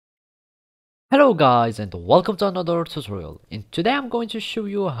Hello guys and welcome to another tutorial. And today I'm going to show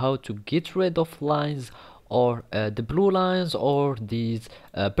you how to get rid of lines or the blue lines or these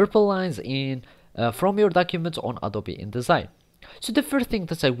purple lines in from your documents on Adobe InDesign. So the first thing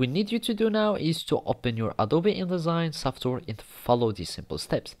that I will need you to do now is to open your Adobe InDesign software and follow these simple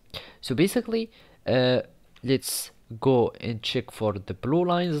steps. So basically let's go and check for the blue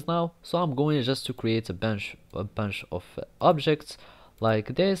lines now. So I'm going just to create a bunch of objects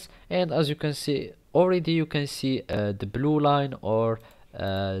like this, and as you can see already, you can see the blue line or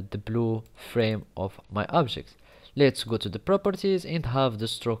the blue frame of my object. Let's go to the properties and have the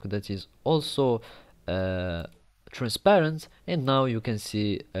stroke that is also transparent, and now you can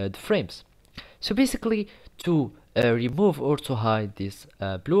see the frames. So basically, to remove or to hide these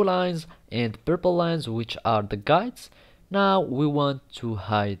blue lines and purple lines, which are the guides, now we want to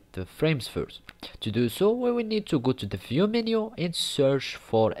hide the frames first. To do so, we will need to go to the view menu and search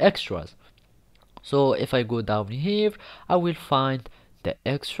for extras. So if I go down here, I will find the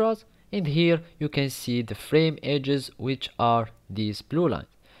extras, and here you can see the frame edges, which are these blue lines.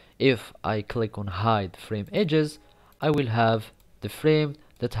 If I click on hide frame edges, I will have the frame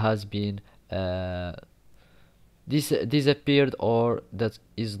that has been disappeared or that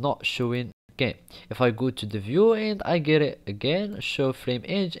is not showing again. If I go to the view and I get it again, show frame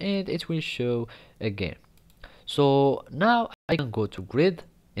edge, and it will show again. So now I can go to grid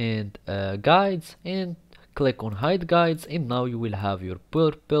and guides and click on hide guides, and now you will have your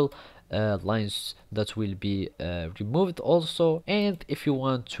purple lines that will be removed also. And if you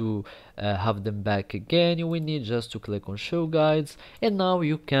want to have them back again, you will need just to click on show guides, and now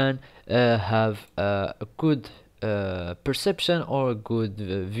you can have a good perception or a good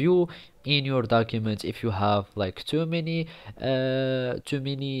view in your document if you have like too many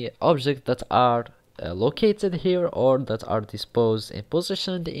objects that are located here or that are disposed and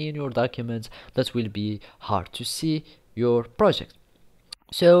positioned in your document that will be hard to see your project.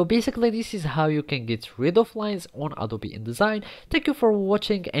 So basically this is how you can get rid of lines on Adobe InDesign. Thank you for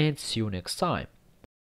watching and see you next time.